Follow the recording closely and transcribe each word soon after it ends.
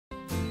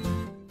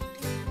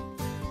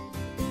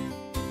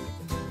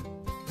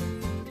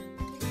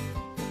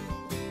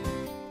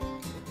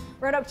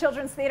Roanoke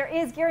Children's Theater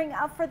is gearing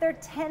up for their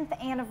 10th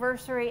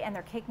anniversary, and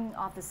they're kicking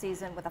off the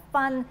season with a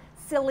fun,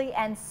 silly,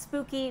 and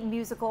spooky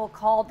musical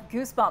called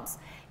Goosebumps.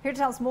 Here to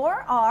tell us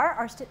more are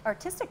our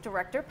artistic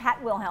director,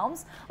 Pat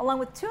Wilhelms, along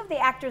with two of the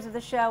actors of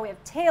the show. We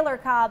have Taylor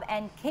Cobb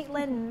and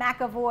Caitlin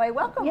McAvoy.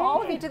 Welcome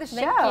all of you to the show.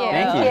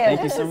 Thank you.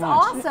 Thank you so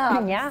much. This is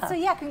awesome. Yeah. So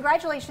yeah,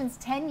 congratulations,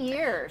 10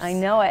 years. I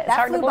know it. That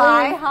hard flew to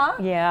by, believe. huh?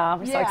 Yeah,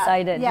 I'm so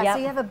excited. Yeah, Yep. so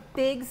you have a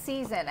big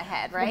season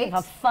ahead, right? We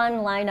have a fun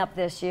lineup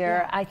this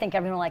year. Yeah. I think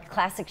everyone likes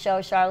classic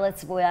show,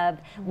 Charlotte's Web.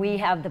 We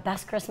have the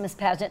best Christmas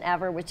pageant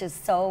ever, which is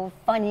so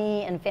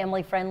funny and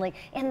family friendly.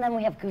 And then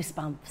we have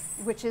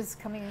Goosebumps. Which is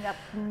coming up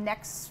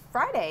next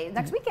Friday,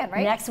 next weekend,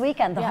 right? Next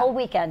weekend, the whole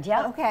weekend,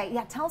 yeah. Okay,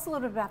 yeah, tell us a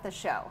little bit about the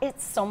show.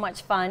 It's so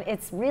much fun.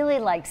 It's really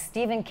like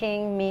Stephen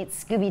King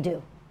meets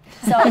Scooby-Doo.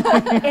 So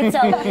it's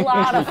a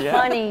lot of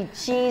funny,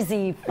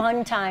 cheesy,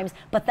 fun times,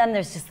 but then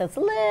there's just this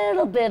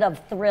little bit of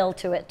thrill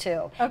to it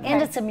too. Okay.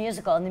 And it's a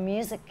musical, and the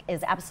music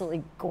is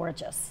absolutely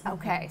gorgeous.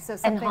 Okay, so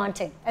And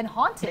haunting. And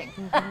haunting.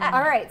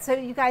 All right, so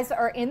you guys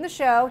are in the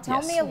show. Tell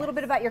Yes. me a little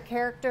bit about your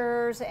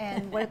characters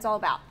and what it's all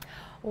about.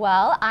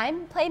 Well,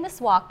 I'm playing Miss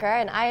Walker,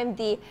 and I am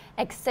the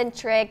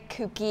eccentric,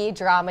 kooky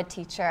drama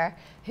teacher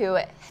who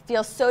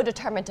feels so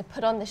determined to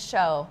put on the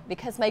show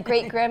because my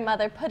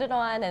great-grandmother put it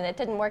on and it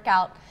didn't work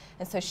out,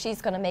 and so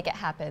she's going to make it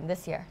happen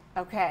this year.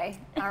 Okay,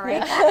 all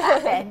right.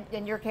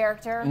 And your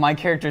character? My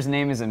character's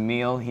name is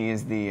Emil. He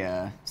is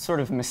the sort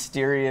of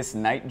mysterious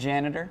night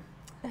janitor.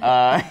 He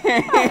lives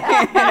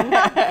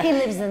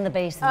in the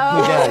basement.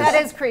 Oh, He does. that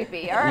is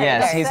creepy. All right.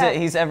 Yes, okay,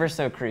 he's ever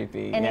so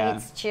creepy. And yeah. he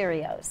eats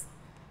Cheerios.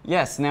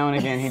 Yes, now and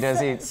again he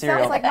does eat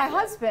cereal. Sounds like my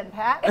husband,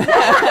 Pat.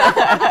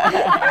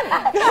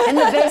 In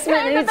the basement,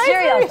 and eats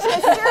Cheerios.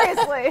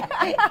 Seriously.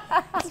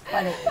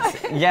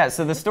 Yeah,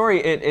 so the story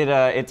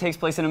it takes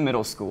place in a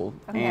middle school,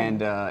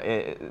 and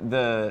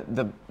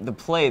the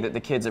play that the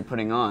kids are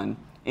putting on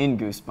in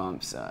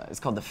Goosebumps is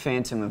called The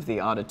Phantom of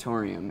the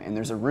Auditorium, and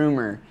there's a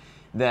rumor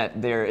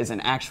that there is an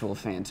actual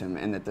phantom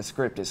and that the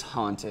script is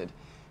haunted.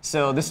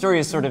 So the story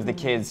is sort of the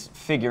kids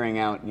figuring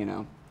out, you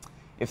know,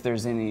 if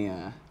there's any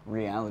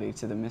reality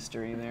to the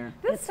mystery there.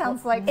 This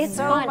sounds like It's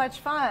so fun. much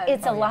fun.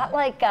 It's a lot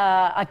like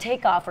a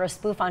takeoff or a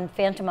spoof on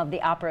Phantom of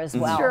the Opera as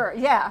well. Sure,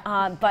 yeah.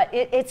 But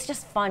it's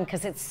just fun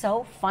because it's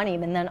so funny,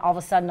 and then all of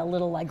a sudden a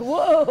little like,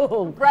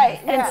 whoa. Right,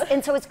 And, yeah.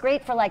 and so it's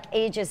great for like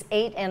ages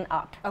 8 and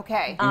up.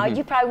 Okay.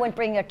 You probably wouldn't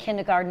bring a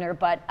kindergartner,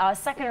 but a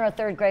second or a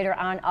third grader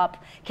on up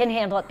can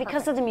handle it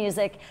because of the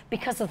music,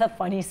 because of the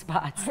funny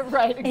spots.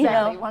 Right, exactly. You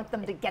know? You want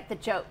them to get the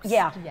jokes.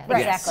 Yeah,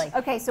 Right. exactly.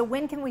 Okay, so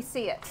when can we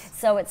see it?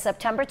 So it's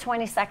September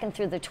 22nd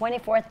through the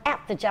 24th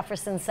at the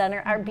Jefferson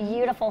Center, our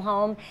beautiful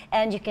home,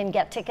 and you can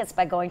get tickets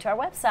by going to our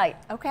website.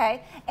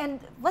 Okay, and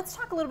let's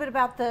talk a little bit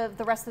about the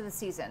rest of the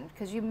season,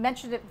 because you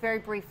mentioned it very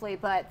briefly,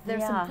 but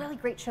there's some really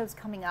great shows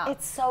coming up.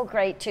 It's so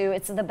great too.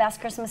 It's the best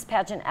Christmas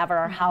pageant ever,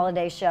 our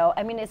holiday show.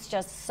 I mean, it's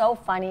just so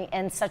funny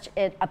and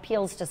it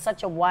appeals to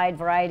such a wide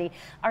variety.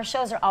 Our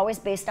shows are always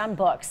based on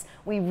books.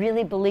 We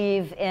really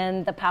believe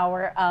in the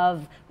power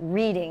of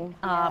reading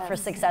for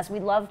success.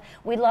 We love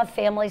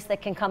families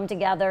that can come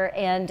together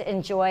and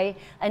enjoy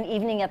an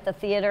evening at the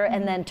theater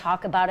and then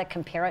talk about it,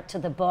 compare it to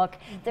the book.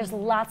 There's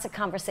lots of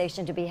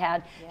conversation to be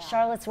had.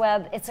 Charlotte's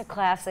Web, it's a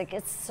classic.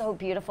 It's so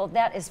beautiful.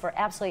 That is for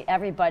absolutely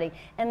everybody.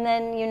 And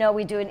then, you know,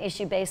 we do an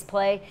issue-based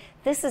play.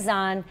 This is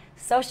on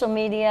social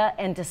media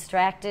and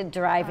distracted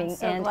driving, I'm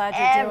so and glad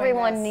you're doing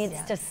everyone this.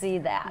 needs to see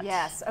that.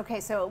 Yes, okay,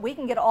 so we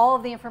can get all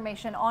of the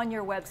information on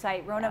your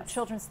website,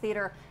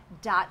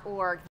 roanokechildrenstheater.org.